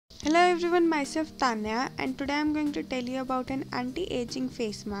Hello everyone, myself Tanya, and today I'm going to tell you about an anti-aging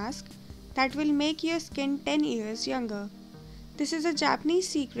face mask that will make your skin 10 years younger. This is a Japanese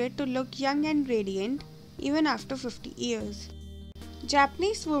secret to look young and radiant even after 50 years.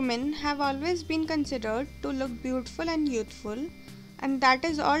 Japanese women have always been considered to look beautiful and youthful, and that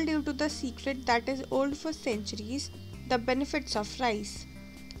is all due to the secret that is old for centuries, the benefits of rice.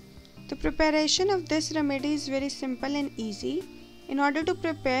 The preparation of this remedy is very simple and easy. In order to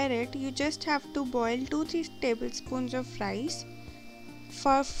prepare it, you just have to boil 2-3 tablespoons of rice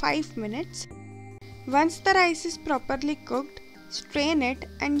for 5 minutes. Once the rice is properly cooked, strain it,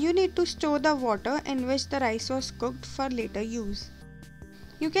 and you need to store the water in which the rice was cooked for later use.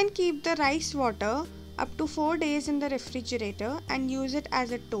 You can keep the rice water up to 4 days in the refrigerator and use it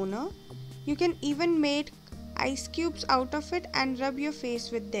as a toner. You can even make ice cubes out of it and rub your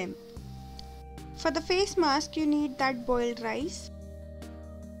face with them. For the face mask, you need that boiled rice,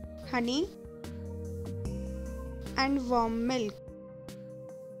 honey, and warm milk.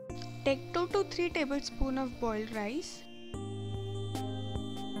 Take 2 to 3 tablespoons of boiled rice.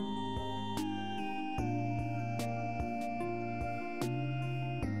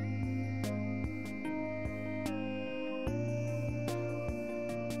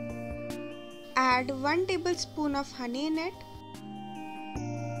 Add 1 tablespoon of honey in it.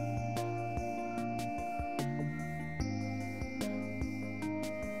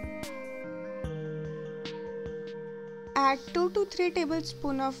 Add 2 to 3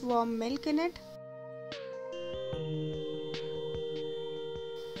 tablespoons of warm milk in it.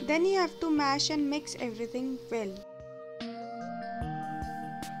 Then you have to mash and mix everything well.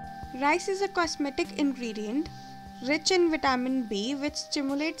 Rice is a cosmetic ingredient rich in vitamin B, which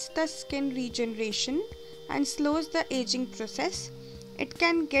stimulates the skin regeneration and slows the aging process. It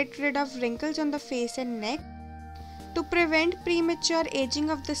can get rid of wrinkles on the face and neck. To prevent premature aging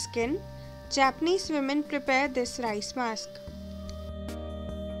of the skin, Japanese women prepare this rice mask.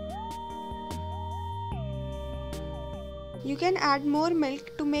 You can add more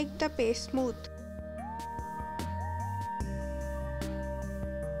milk to make the paste smooth.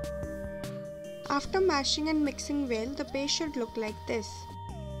 After mashing and mixing well, the paste should look like this.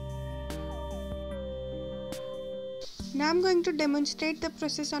 Now I'm going to demonstrate the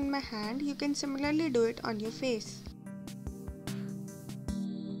process on my hand. You can similarly do it on your face.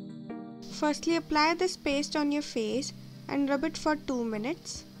 Firstly, apply this paste on your face and rub it for 2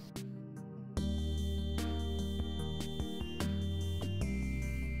 minutes.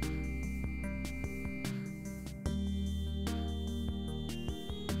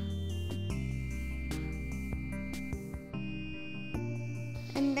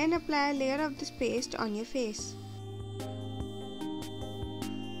 And then apply a layer of this paste on your face.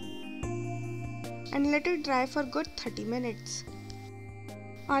 And let it dry for good 30 minutes.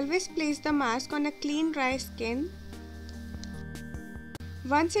 Always place the mask on a clean, dry skin.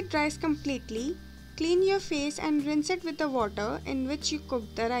 Once it dries completely, clean your face and rinse it with the water in which you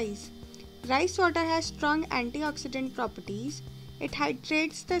cooked the rice. Rice water has strong antioxidant properties. It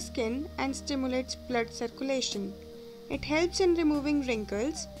hydrates the skin and stimulates blood circulation. It helps in removing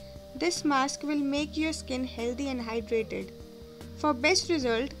wrinkles. This mask will make your skin healthy and hydrated. For best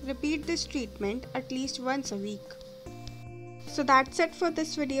result, repeat this treatment at least once a week. So that's it for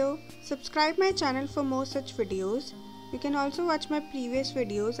this video. Subscribe my channel for more such videos. You can also watch my previous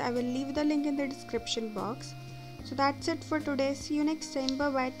videos. I will leave the link in the description box. So that's it for today. See you next time.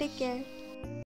 Bye bye. Take care.